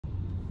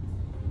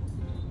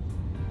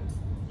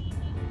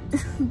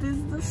this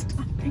is the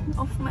starting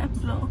of my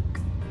vlog.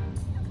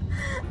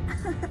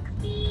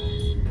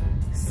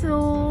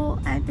 So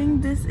I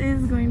think this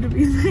is going to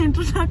be the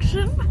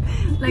introduction,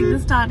 like the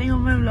starting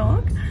of my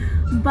vlog.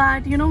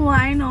 But you know,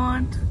 why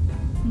not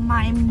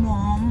my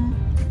mom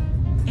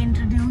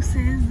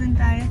introduces the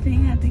entire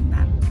thing? I think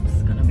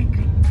that's gonna be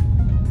great.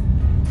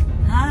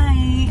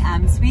 Hi,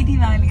 I'm Sweetie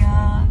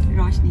Walia,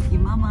 Roshni ki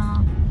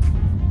mama,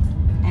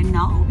 and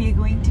now we are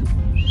going to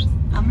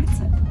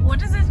Amritsar.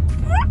 What is it?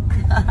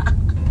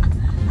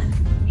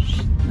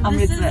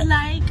 Amritsar.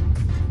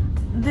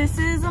 This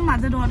is a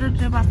mother-daughter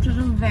trip after a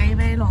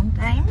very long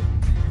time.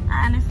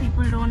 And if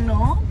people don't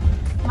know,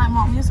 my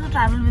mom used to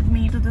travel with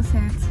me to the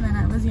sets when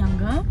I was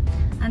younger,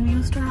 and we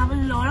used to have a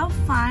lot of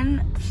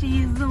fun.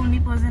 She's the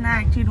only person I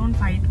actually don't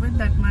fight with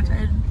that much.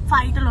 I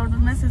fight a lot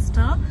with my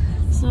sister,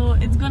 so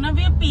it's gonna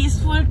be a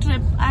peaceful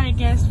trip, I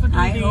guess, for 2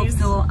 days. I hope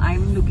so.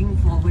 I'm looking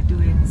forward to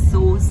it. So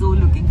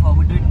looking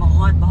forward to it.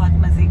 बहुत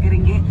मजे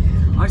करेंगे,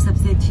 और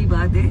सबसे अच्छी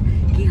बात है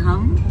कि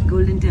हम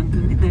गोल्डन टेम्पल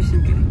में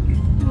दर्शन करेंगे.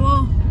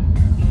 Whoa.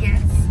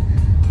 Yes.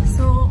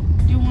 So,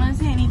 do you want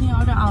to say anything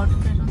about the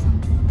outfit or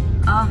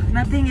something?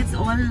 Nothing. It's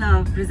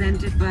all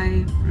presented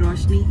by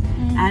Roshni,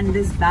 and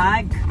this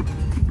bag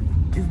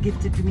is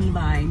gifted to me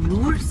by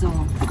Noor. So,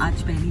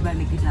 आज पहली बार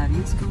लेके जा रही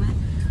हूँ इसको मैं,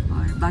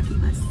 और बाकी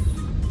बस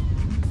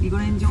we're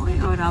gonna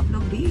enjoy, और आप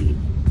लोग भी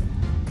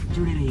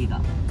जुड़े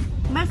रहिएगा.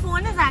 My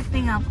phone is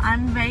acting up.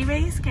 I'm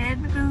very scared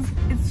because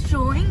it's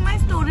showing my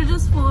storage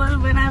is full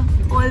when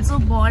I've also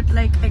bought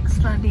like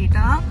extra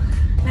data.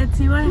 Let's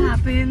see what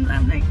happens.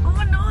 I'm like,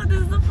 oh no,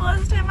 this is the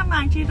first time I'm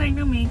actually trying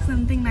to make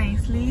something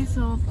nicely.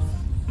 So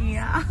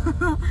yeah.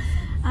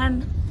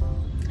 And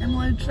I'm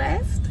all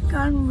dressed.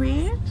 Can't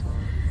wait.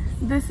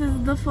 This is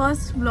the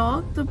first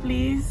vlog, so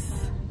please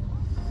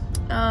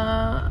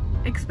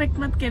expect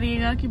मत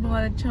करिएगा कि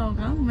बहुत अच्छा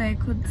होगा. मैं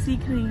खुद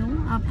सीख रही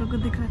हूँ आप लोगों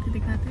को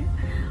दिखाते,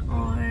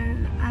 और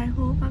आई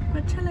होप आपको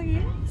अच्छा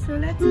लगे. So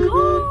let's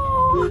go.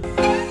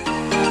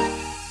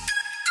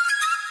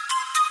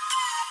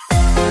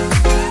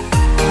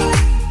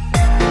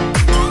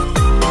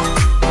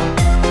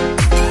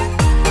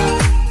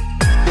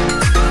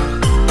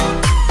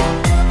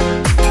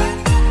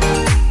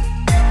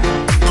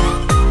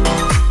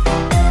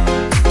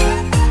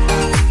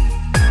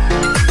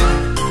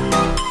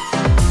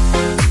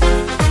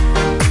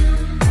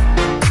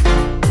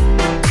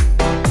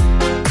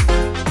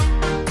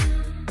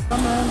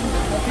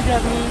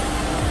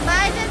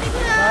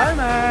 Bye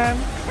ma'am.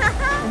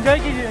 Enjoy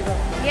कीजिएगा.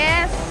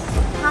 Yes,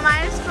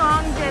 हमारे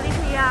strong जेरी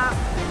भैया,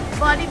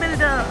 body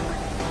builder.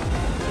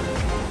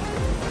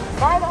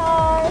 Bye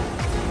bye.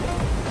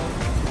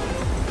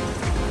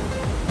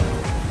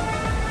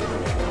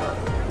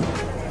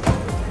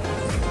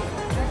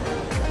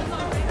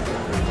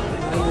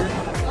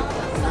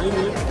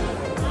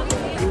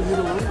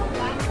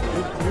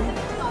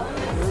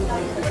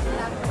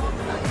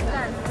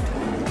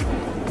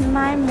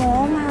 My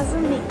mom has a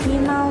Mickey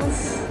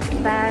Mouse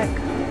bag.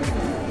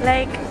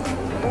 Like,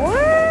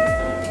 what?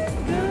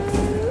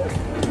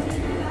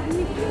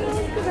 Mickey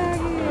Mouse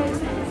bag is.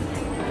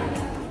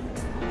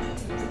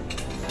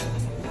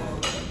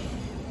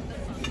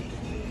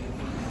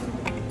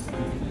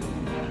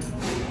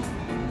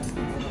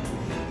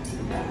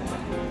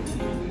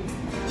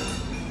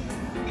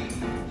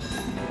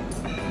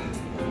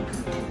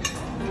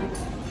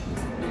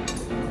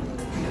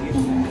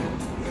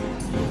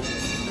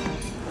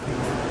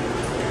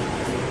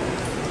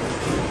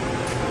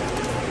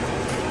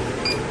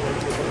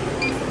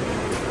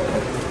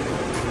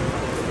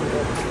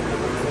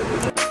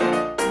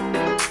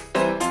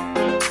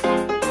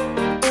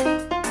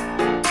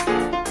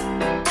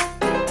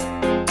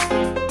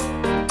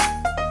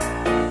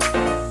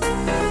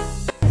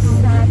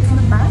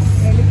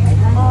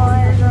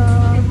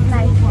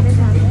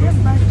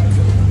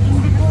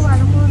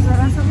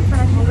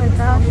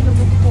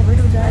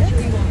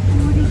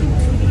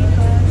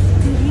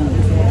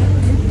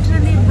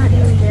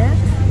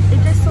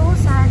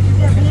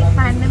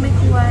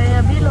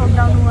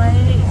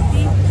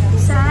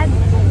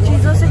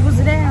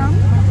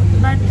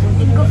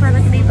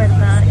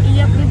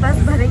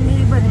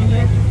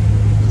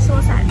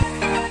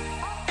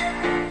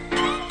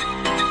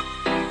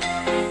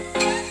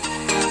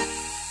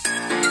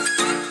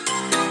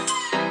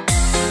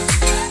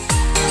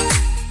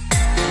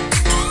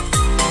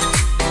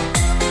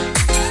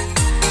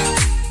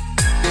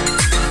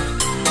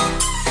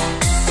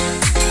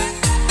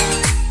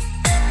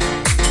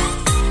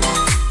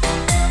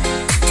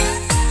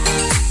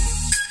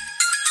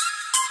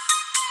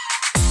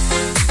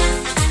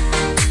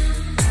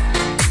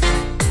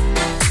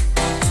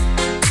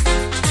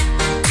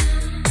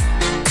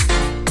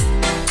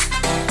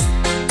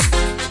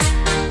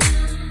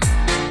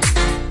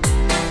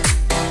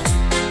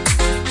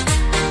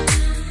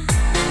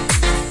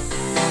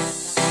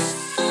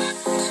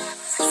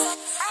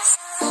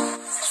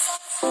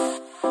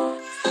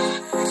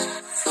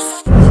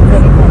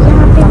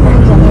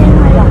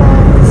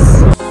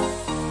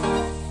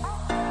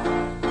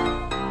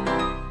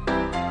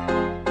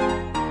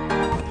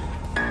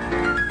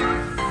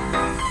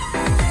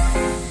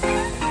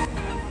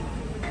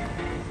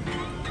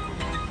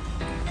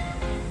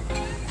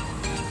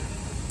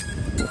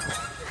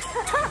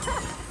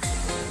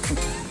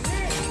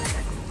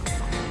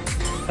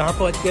 कहाँ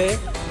पहुँच गए?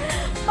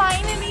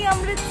 फाइनली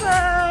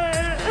अमृतसर।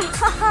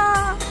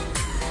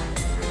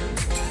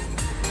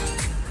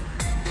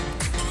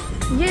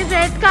 ये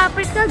रेड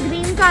कारपेट का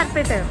ग्रीन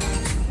कारपेट है।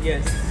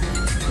 Yes.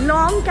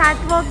 Long cat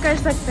walk कर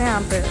सकते हैं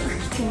यहाँ पे।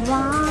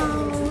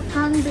 Wow,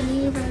 can't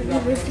believe I'll be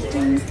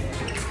visiting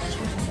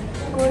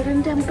Golden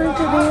Temple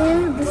today.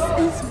 This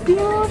is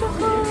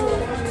beautiful.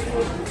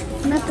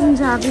 मैं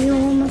पंजाबी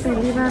हूँ, मैं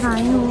पहली बार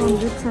आई हूँ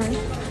अमृतसर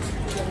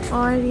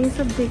और ये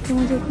सब देख के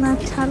मुझे इतना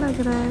अच्छा लग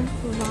रहा है।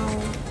 वाओ।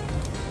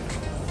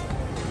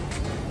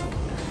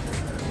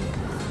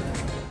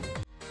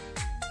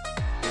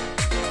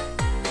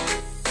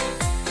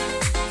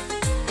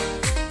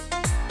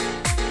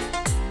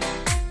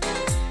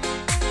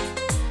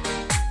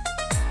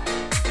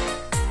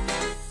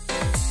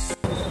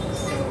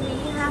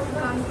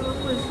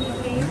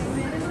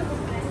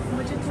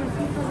 मुझे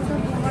कुल्फी बहुत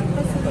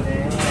पसंद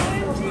है।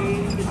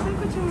 कितना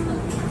कुछ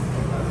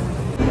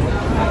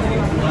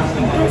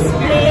This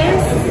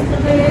place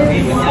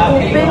is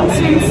open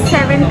since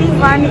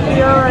 71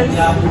 years.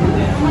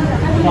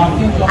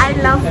 I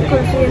love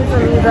kulfi and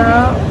faluda.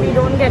 We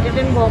don't get it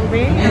in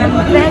Bombay and I'm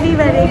very,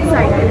 very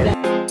excited.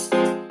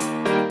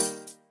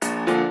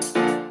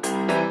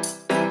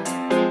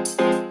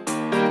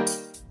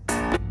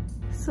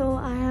 So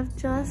I have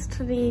just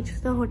reached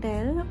the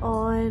hotel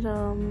और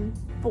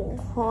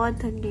बहुत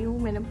थकी हूँ।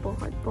 मैंने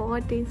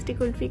बहुत टेस्टी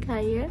कुल्फ़ी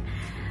खाई है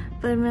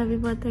पर मैं अभी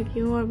बहुत थकी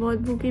हूँ और बहुत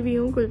भूखी भी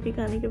हूँ कुल्फ़ी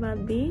खाने के बाद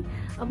भी।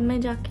 अब मैं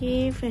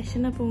जाके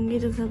फैशन अप होंगी,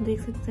 जैसे आप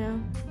देख सकते हैं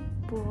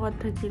बहुत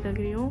थकी लग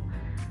रही हूँ।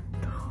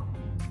 तो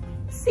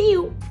सी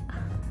यू।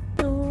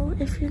 तो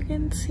if you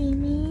can see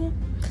me,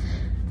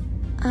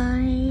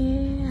 I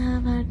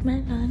have had my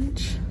lunch.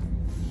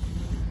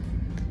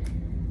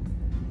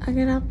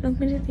 अगर आप लोग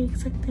मुझे देख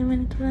सकते हैं,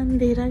 मैंने थोड़ा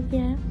अंधेरा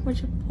किया है,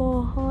 मुझे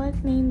बहुत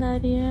नींद आ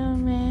रही है और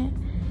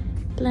मैं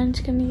लंच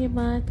करने के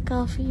बाद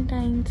काफ़ी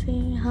टाइम से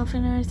हाफ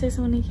एन आवर से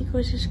सोने की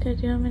कोशिश कर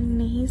रही हूँ, मैं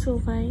नहीं सो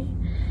पाई।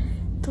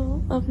 तो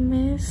अब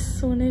मैं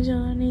सोने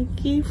जाने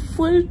की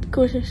फुल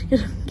कोशिश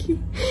करूँगी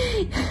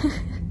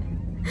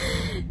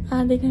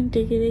आधे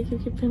घंटे के लिए,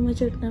 क्योंकि फिर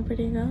मुझे उठना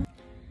पड़ेगा।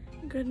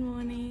 Good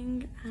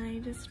morning, I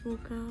just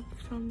woke up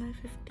from my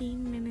 15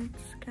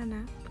 minutes का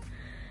nap.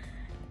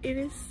 It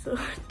is so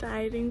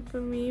tiring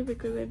for me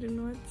because I did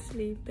not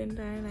sleep the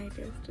entire night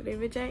yesterday,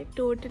 which I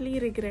totally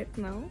regret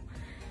now.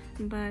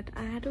 But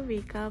I had to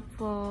wake up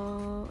for,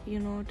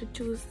 to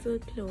choose the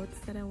clothes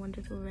that I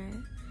wanted to wear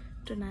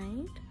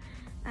tonight.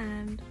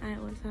 And I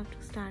also have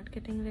to start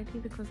getting ready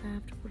because I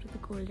have to go to the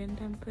Golden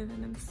Temple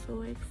and I'm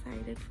so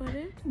excited for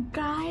it.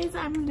 Guys,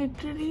 I'm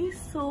literally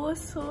so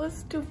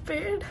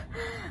stupid.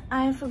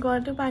 I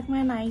forgot to pack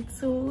my night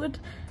suit.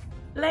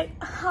 Like,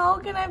 how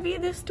can I be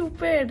this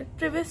stupid?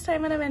 Previous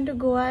time when I went to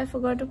Goa, I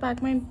forgot to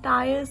pack my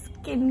entire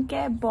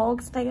skincare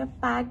box. Like, I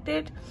packed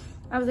it.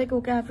 I was like,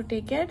 okay, I have to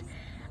take it.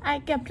 I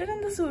kept it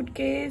in the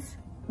suitcase.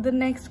 The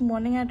next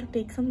morning, I had to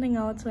take something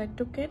out, so I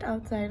took it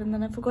outside and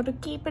then I forgot to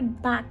keep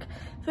it back.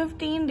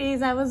 15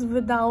 days I was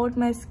without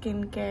my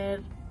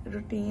skincare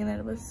routine and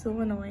it was so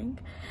annoying.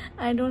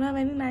 I don't have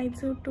any night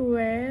suit to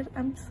wear.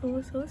 I'm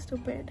so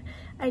stupid.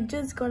 I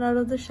just got out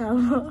of the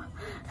shower.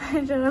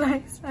 I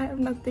realized I have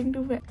nothing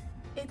to wear.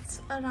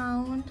 It's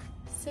around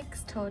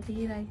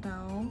 6:30 right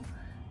now.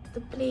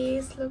 The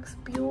place looks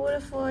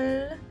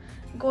beautiful.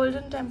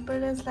 Golden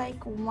Temple is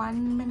like 1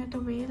 minute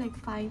away, like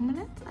 5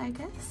 minutes I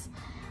guess,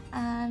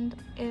 and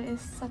it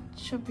is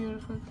such a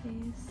beautiful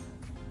place.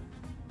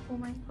 Oh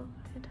my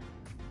god,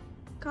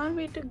 can't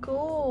wait to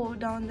go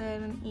down there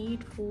and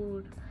eat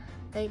food.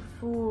 Like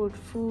food,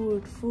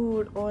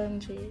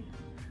 OMG.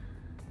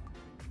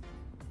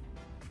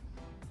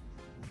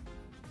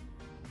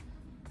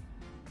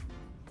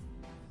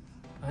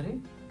 अरे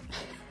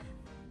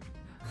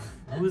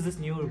who is this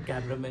new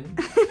cameraman?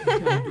 Do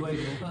I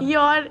know her?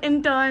 Your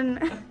intern.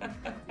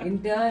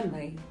 Intern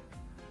भाई.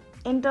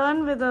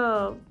 Intern with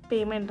a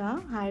payment, huh?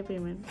 High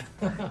payment.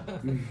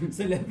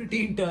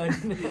 Celebrity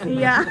intern.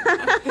 Yeah.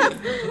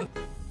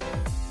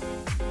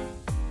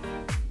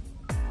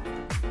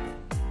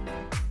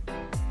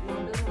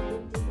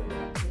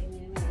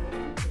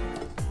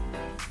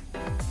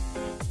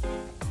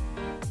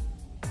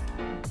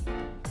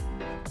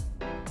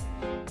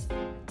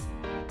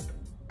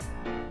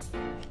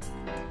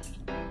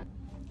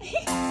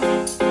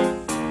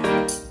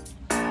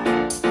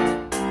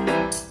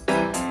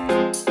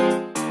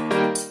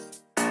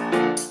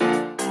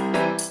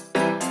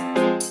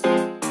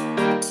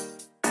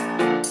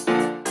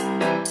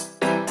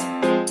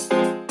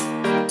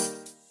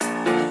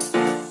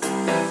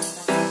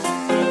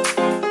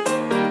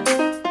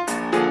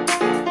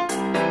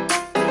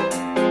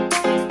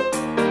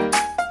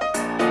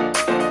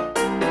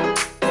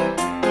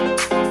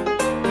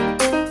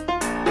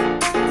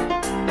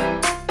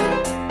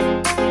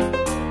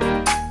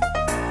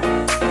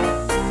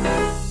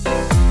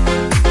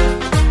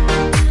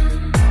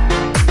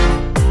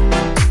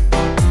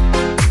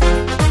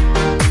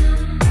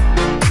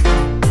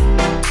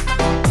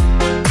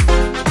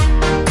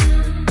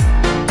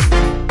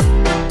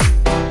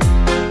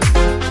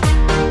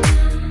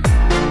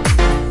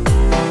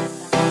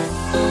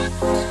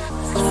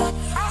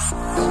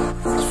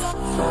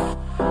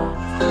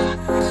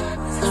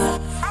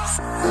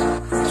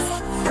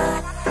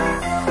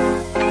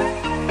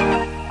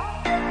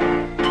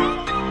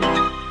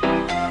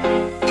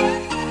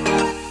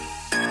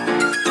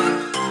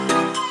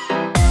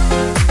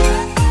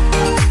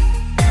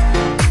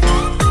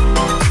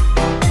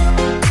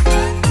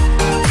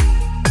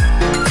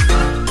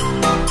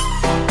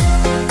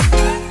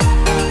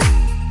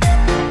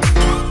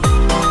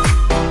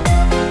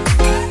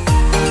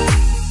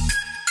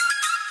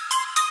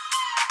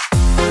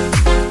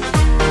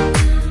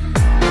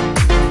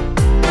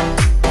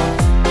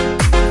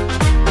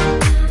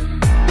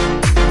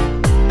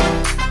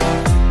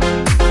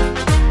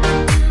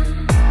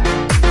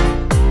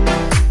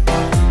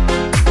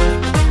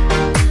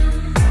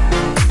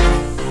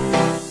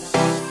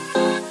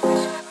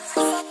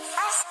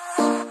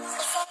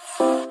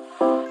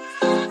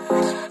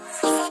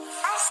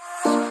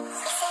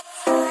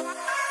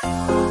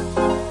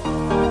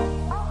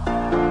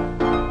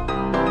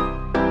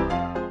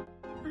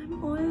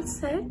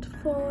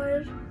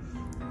 for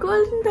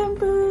Golden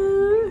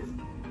Temple.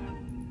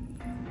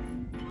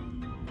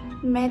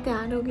 मैं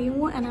तैयार हो गई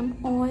हूँ and I'm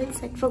all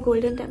set for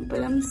Golden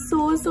Temple. I'm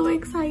so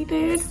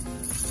excited.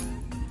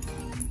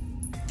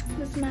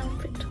 This is my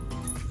outfit.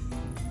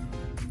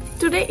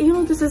 Today, you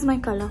know, this is my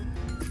color.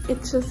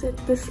 It's just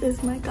it. This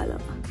is my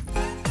color.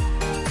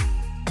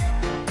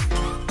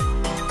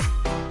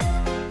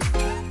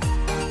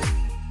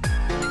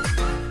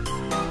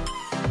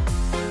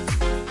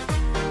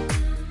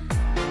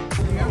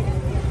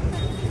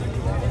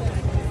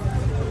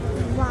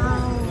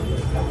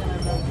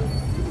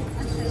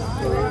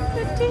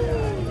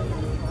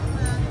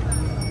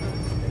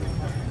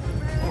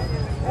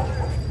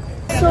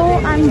 So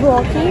I'm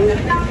walking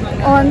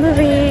on the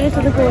way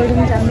to the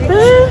Golden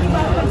Temple.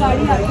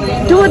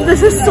 Dude,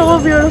 this is so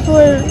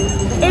beautiful.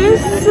 It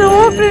is so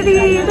pretty.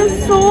 It is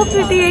so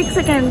pretty. एक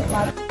second.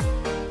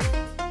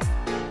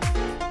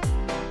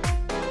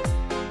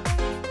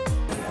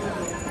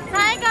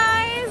 Hi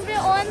guys,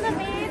 we're on the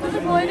way to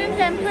the Golden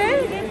Temple.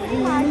 ये पूरी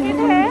market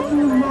है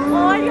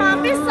और यहाँ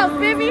पे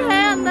Subway भी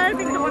है, अंदर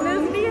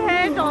मैकडॉनल्ड्स भी है,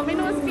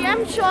 डोमिनोज भी है.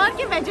 I'm sure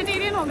कि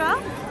वेजिटेरियन होगा.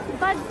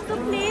 But the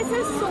place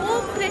is so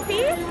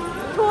pretty.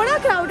 थोड़ा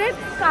क्राउडेड,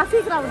 काफ़ी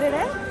क्राउडेड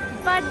है,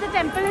 but the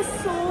temple is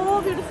so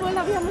beautiful.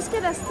 अभी हम उसके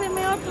रास्ते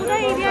में और पूरा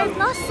एरिया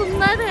इतना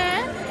सुंदर है.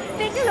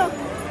 Take a look.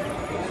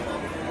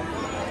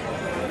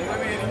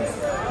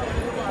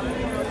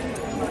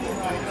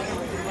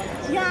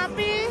 यहाँ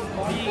पे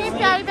ये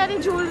प्यारी प्यारी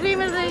ज्वेलरी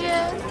मिल रही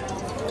है.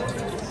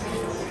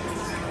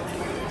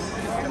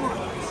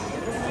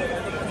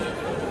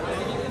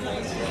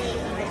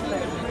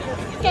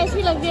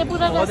 कैसी लग रही है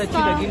पूरा रास्ता? बहुत अच्छी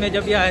लगी. मैं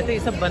जब ये आया था ये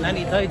सब बना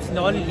नहीं था. It's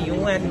all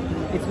new and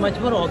it's much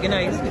more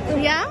organized.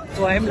 Yeah.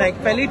 So I'm like,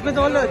 पहले it was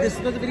all this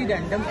was a very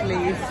random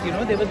place, you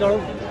know, there was a lot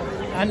of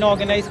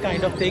unorganized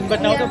kind of thing,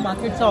 but now the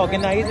markets are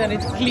organized and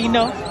it's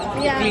cleaner.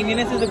 Yeah.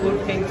 Cleanliness is a good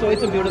thing, so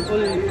it's a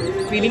beautiful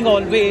feeling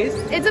always.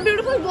 It's a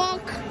beautiful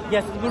walk.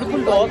 Yes, it's a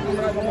beautiful walk.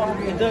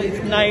 It's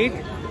night,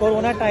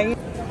 Corona time.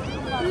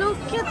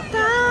 Look at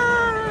that.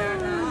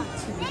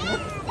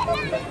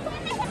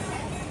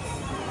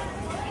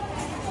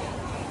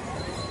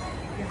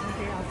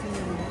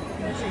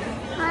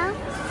 Huh?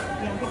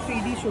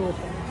 3D show,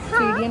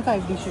 3D and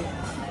 5D show.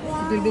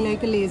 It will be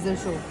like a laser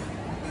show.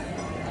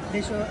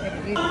 They show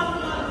every.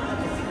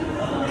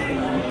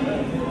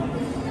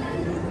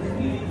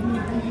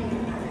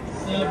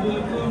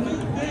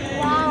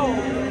 Wow.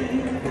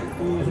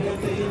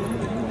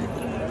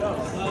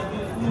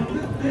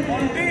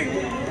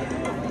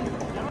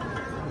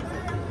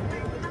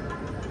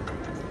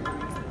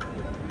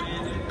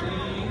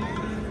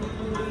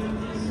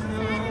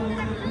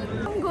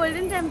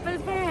 Golden temple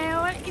पे है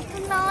और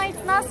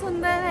इतना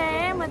सुंदर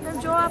है. मतलब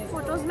जो आप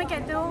photos में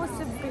कहते हो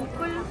उससे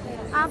बिल्कुल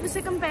आप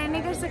उसे कंपेयर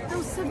नहीं कर सकते.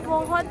 उससे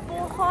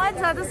बहुत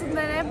ज़्यादा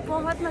सुंदर है.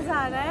 बहुत मज़ा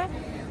आ रहा है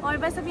और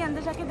बस अभी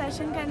अंदर जाके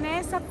दर्शन करने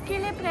हैं. सबके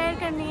लिए प्रेयर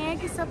करनी है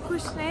कि सब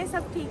खुश रहें,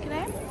 सब ठीक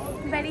रहें.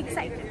 Very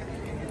excited.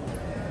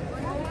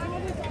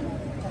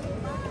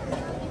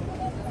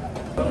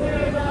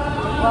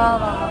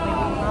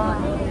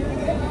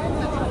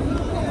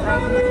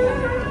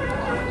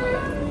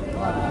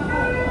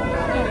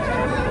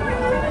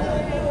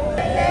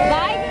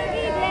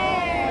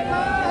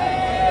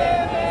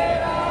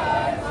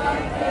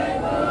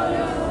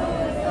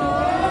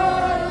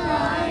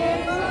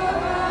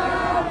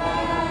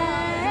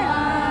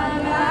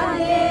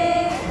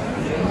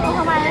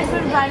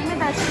 गाड़ी में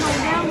दर्शन हो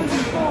गया. मुझे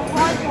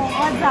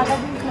बहुत ज़्यादा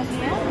भूख लगी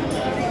है,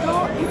 तो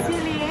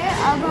इसीलिए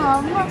अब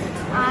हम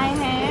आए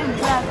हैं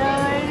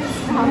ब्रदर्स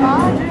ढाबा,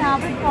 जो यहाँ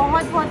पे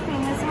बहुत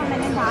फेमस है.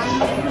 मैंने दाल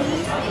मखनी,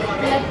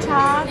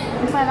 लच्छा,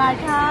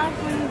 पराठा,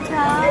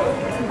 कुलचा,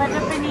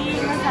 बटर पनीर,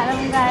 मसाला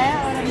मंगाया है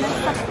और हमने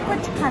सब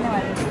कुछ खाने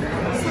वाले हैं.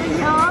 So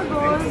here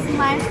goes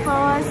my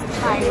first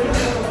bite.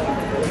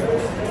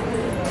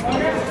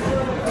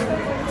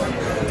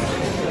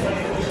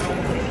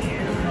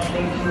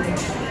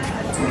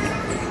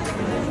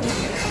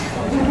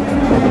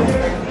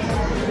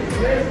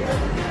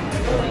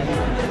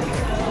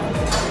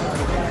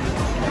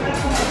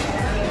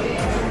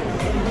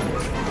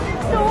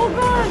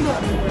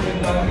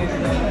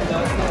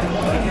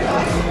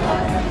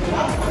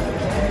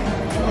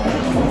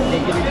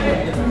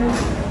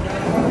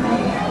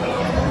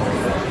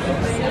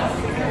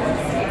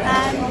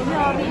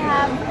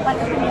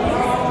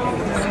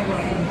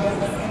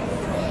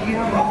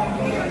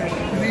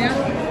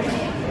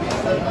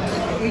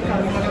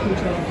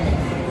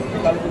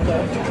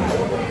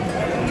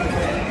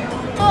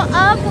 तो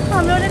अब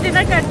हम लोगों ने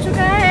डिनर कर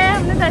चुका है,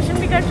 हमने दर्शन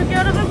भी कर चुके हैं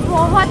और अब मैं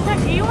बहुत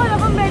थकी हूँ और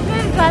अब हम बैठे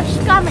हैं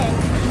रश्का में.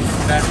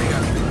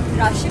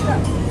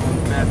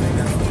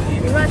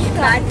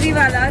 बैटरी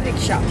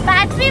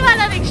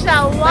वाला rickshaw.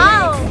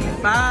 Wow.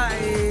 Bye.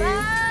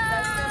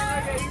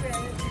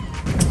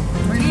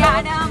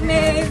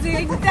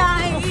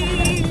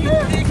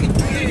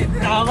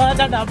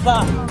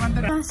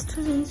 Just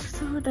reached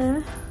the hotel.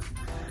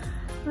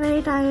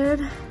 Very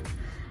tired.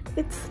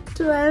 It's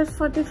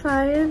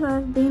 12:45.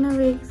 I've been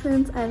awake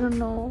since I don't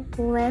know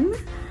when.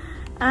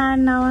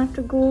 and now I have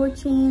to go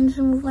change,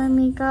 remove my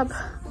makeup.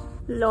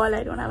 Lol,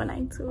 I don't have a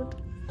night suit.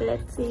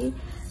 Let's see.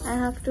 I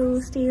have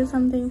to steal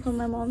something from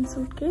my mom's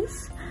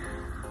suitcase.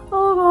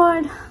 Oh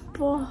god,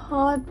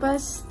 बहुत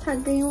बस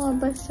थक गई हूँ, अब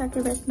बस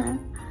जाके बैठना है,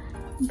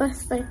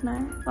 बस बैठना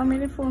है. और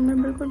मेरे फ़ोन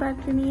में बिल्कुल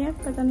बैटरी नहीं है.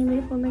 पता नहीं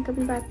मेरे फ़ोन में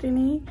कभी बैटरी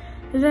नहीं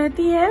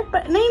रहती है,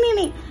 पर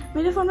नहीं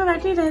मेरे फ़ोन में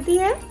बैटरी रहती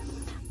है,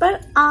 पर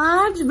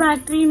आज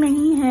बैटरी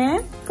नहीं है.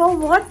 फॉर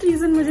वॉट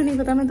रीज़न मुझे नहीं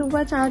पता. मैं 2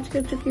 बार चार्ज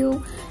कर चुकी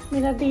हूँ.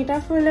 मेरा डेटा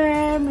फुल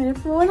है, मेरा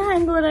फ़ोन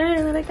हैंग हो रहा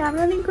है, मेरा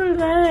कैमरा नहीं खुल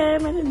रहा है.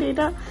 मैंने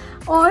डेटा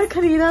और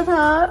ख़रीदा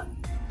था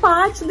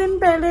 5 दिन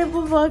पहले,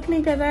 वो वर्क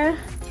नहीं कर रहा है.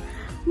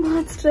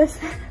 बहुत स्ट्रेस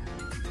है.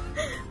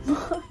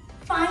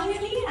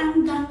 Finally,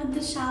 I'm done with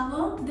the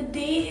shower. The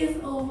day is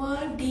over.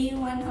 Day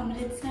 1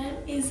 Amritsar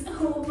is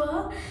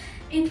over.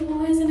 It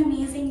was an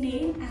amazing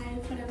day.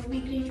 I'll forever be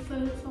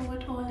grateful for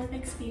what all I've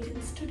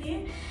experienced today.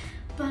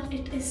 But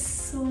it is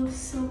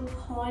so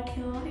hot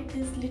here. It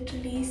is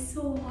literally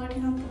so hot.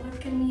 यहाँ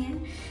बहुत गर्मी है.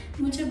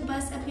 मुझे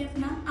बस अभी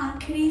अपना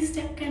आखिरी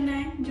step करना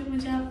है, जो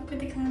मुझे आपको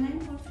दिखाना है,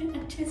 और फिर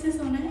अच्छे से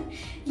सोना है.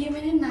 ये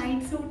मैंने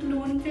नाइट सूट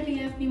लोन पे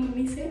लिया अपनी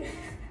मम्मी से.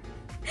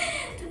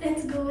 So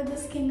let's go with the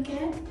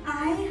skincare.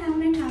 I have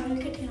my travel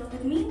kit here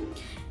with me.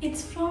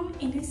 It's from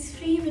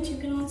Innisfree, which you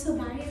can also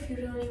buy if you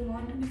really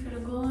want, and if you're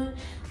a girl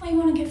or you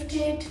want to gift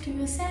it to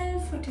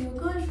yourself or to your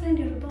girlfriend.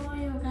 You're a boy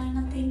or a guy,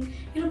 nothing.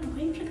 You're a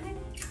boy, Pradhan?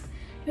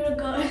 You're a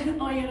girl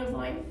or you're a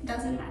boy,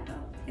 doesn't matter.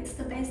 It's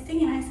the best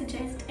thing, and I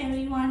suggest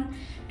everyone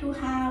to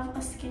have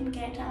a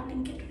skincare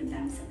traveling kit with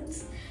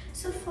themselves.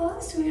 So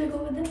first we will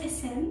go with the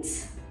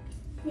essence,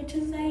 which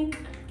is like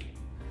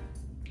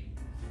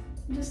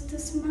just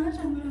this much.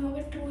 I'm gonna go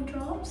with 2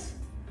 drops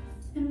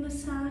and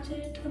massage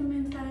it on my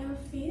entire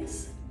face.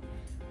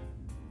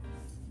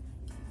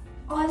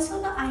 Also,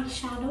 the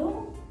eyeshadow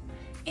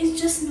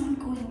is just not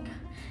going,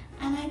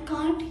 and I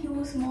can't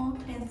use more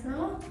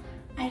cleanser.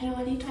 I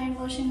really tried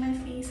washing my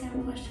face. I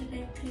washed it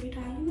like 3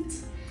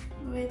 times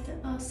with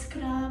a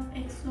scrub,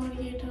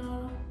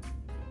 exfoliator.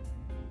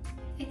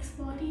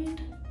 What do you call it?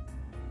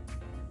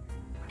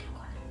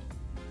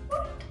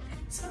 What?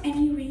 So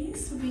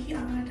anyways, we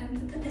are done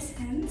with the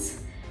essence.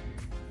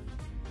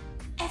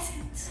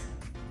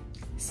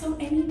 So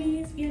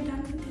anyways, we are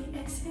done with the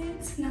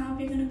essence. Now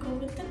we're gonna go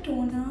with the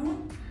toner.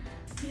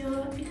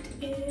 Here it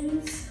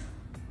is.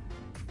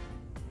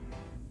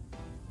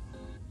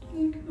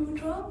 2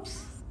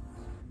 drops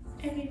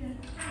everywhere.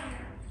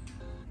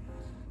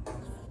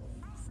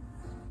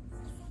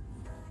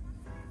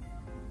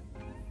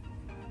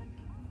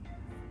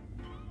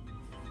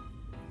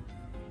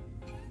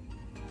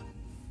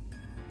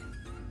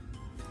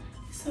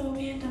 So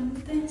we are done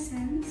with the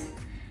essence.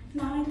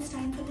 Now it's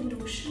time for the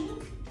lotion.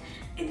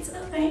 It's a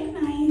very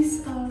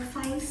nice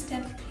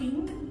 5-step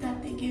thing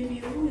that they give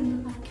you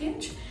in the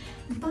package,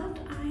 but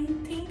I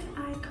think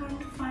I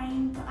can't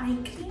find the eye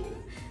cream,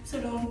 so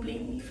don't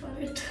blame me for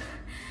it.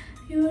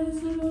 Here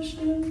is the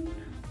lotion.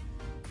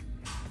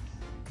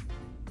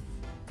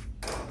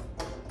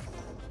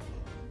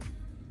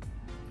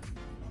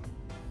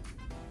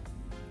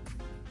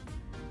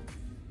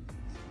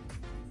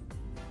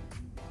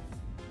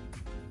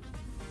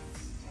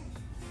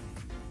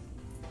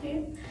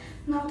 Okay.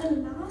 Now the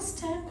last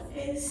step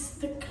is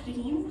the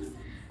cream.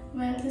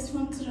 Well, this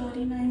one's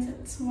really nice.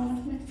 It's one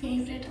of my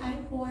favorite. I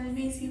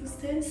always use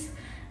this,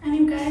 and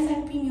you guys,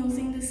 I've been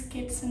using this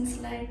kit since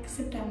like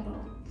September,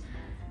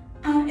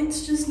 and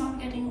it's just not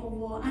getting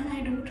over. And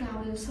I do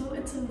travel, so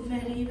it's a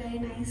very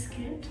nice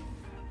kit.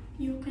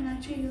 You can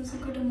actually use a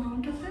good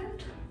amount of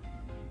it.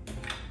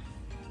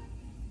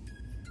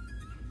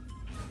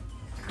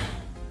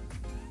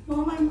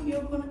 Mom,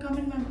 you're gonna come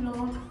in my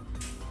vlog.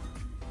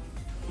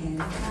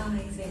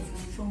 Guys, where's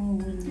my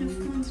phone? Your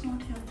phone's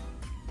not here.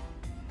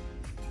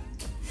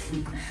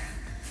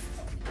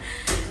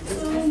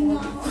 So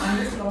now,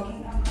 I'm just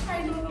talking now.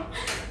 I don't know.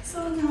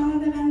 So now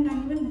that I'm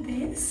done with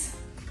this,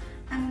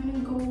 I'm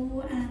gonna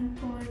go and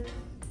put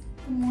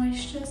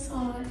Moisture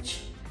Surge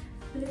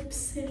lip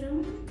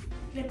serum,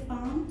 lip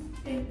balm.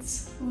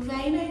 It's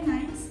very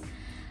nice.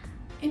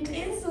 It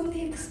is on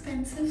the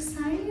expensive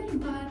side,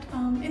 but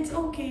it's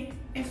okay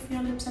if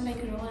your lips are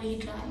like really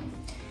dry.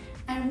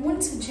 I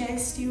won't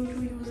suggest you to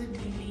use it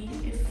daily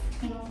if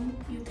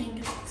you think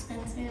it's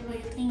expensive or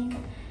you think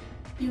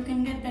you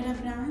can get better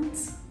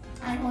brands.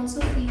 I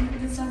also feel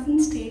this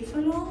doesn't stay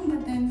for long,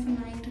 but then for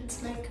night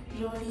it's like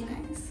really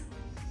nice.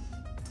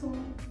 So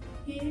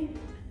ये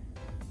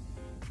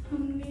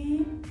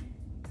हमने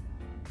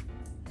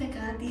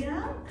लगा दिया,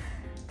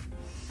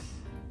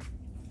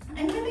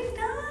 and we're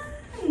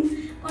done.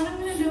 All I'm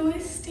gonna do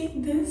is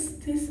take this.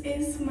 This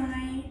is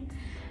my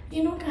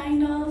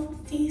kind of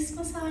face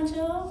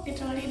massager. It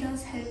really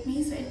does help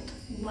me, so it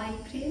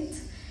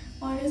vibrates.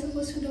 All you're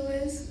supposed to do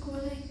is go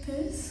like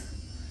this.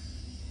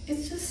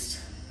 It's just,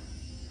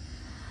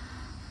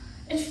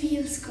 it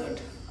feels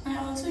good. I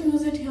also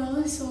use it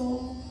here so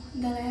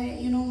that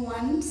I,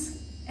 once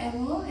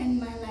ever in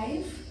my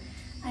life,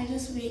 I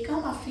just wake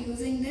up after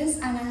using this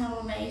and I have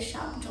a very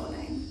sharp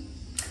jawline.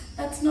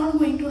 That's not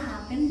going to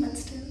happen, but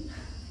still.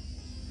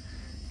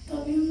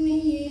 Love you.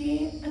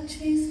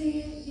 अच्छे से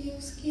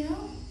use किया।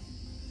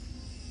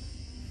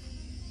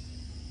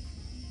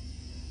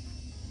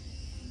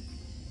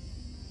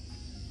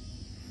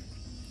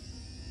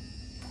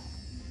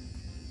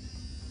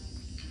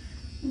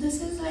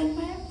 This is like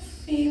my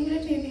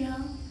favourite area.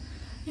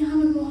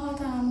 यहाँ पे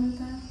बहुत आराम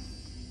मिलता है।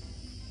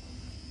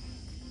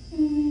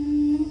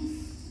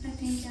 I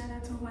think yeah,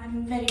 that's all.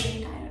 I'm very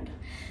tired.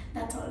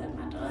 That's all that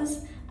matters.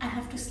 I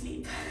have to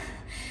sleep.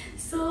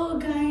 So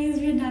guys,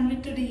 we're done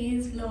with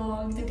today's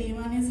vlog. The day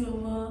one is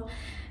over.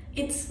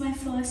 It's my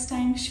first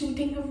time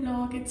shooting a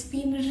vlog. It's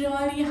been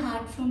really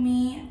hard for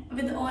me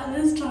with all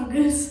the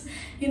struggles,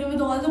 you know,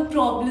 with all the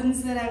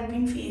problems that I've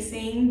been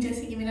facing.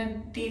 जैसे कि मेरा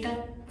data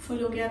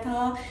full हो गया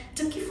था,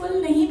 जबकि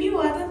full नहीं भी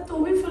हुआ था तो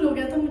भी फुल हो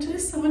गया था। मुझे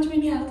समझ में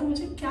नहीं आ रहा था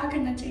मुझे क्या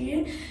करना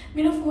चाहिए।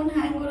 मेरा फ़ोन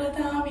हैंग हो रहा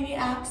था, मेरी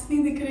ऐप्स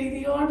नहीं दिख रही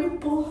थी और भी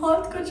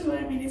बहुत कुछ हुआ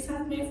है मेरे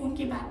साथ। मेरे फ़ोन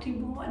की बैटरी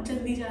बहुत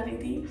जल्दी जा रही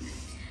थी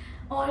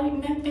और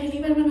मैं पहली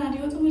बार बना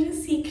रही हूँ तो मुझे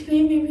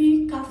सीखने में भी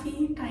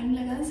काफ़ी टाइम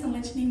लगा,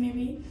 समझने में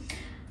भी।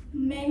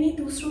 मैंने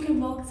दूसरों के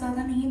व्लॉग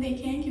ज़्यादा नहीं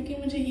देखे हैं क्योंकि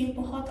मुझे ये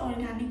बहुत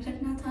ऑर्गेनिक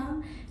रखना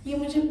था, ये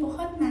मुझे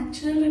बहुत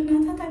नेचुरल रखना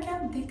था ताकि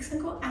आप देख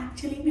सको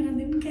एक्चुअली मेरा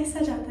दिन कैसा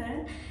जाता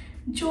है।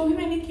 जो भी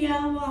मैंने किया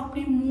वो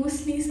आपने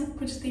मोस्टली सब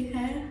कुछ देखा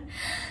है।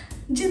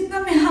 जितना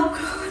मैं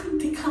आपको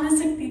दिखा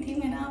सकती थी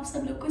मैंने आप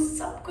सब लोग को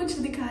सब कुछ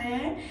दिखाया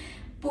है,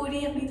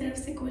 पूरी अपनी तरफ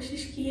से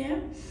कोशिश की है।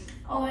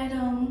 और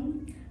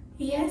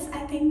yes,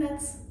 I think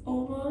that's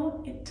over.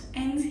 It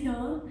ends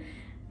here.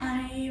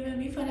 I will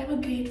be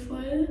forever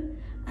grateful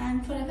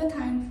and forever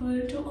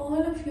thankful to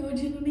all of you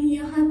जिन्होंने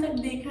यहाँ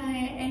तक देखा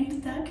है end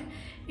तक.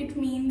 It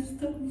means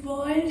the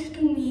world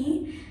to me.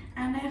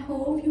 And I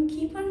hope you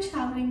keep on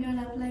showering your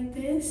love like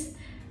this.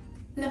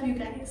 Love you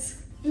guys.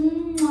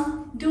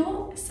 Do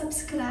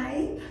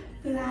subscribe,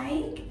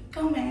 like,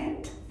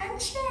 comment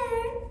and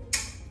share.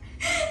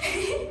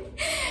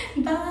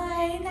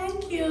 Bye.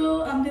 Thank you.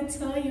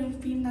 Amritsar,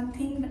 you've been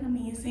nothing but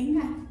amazing.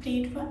 I've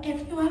prayed for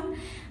everyone.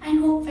 I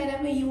hope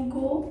wherever you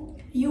go,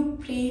 you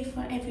pray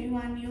for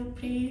everyone. You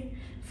pray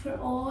for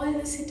all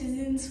the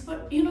citizens, for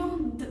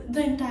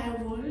the entire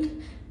world,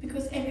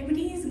 because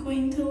everybody is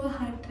going through a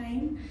hard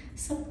time.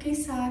 सबके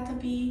साथ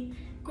अभी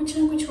कुछ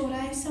ना कुछ हो रहा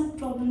है, सब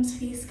प्रॉब्लम्स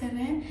फेस कर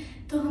रहे हैं,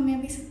 तो हमें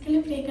अभी सबके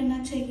लिए प्रे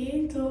करना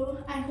चाहिए। तो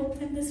I hope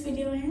when this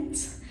video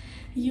ends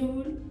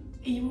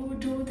you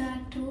do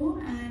that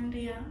too, and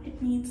yeah,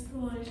 it means the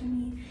world to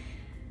me.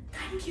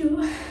 Thank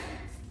you.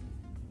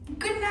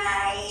 Good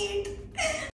night.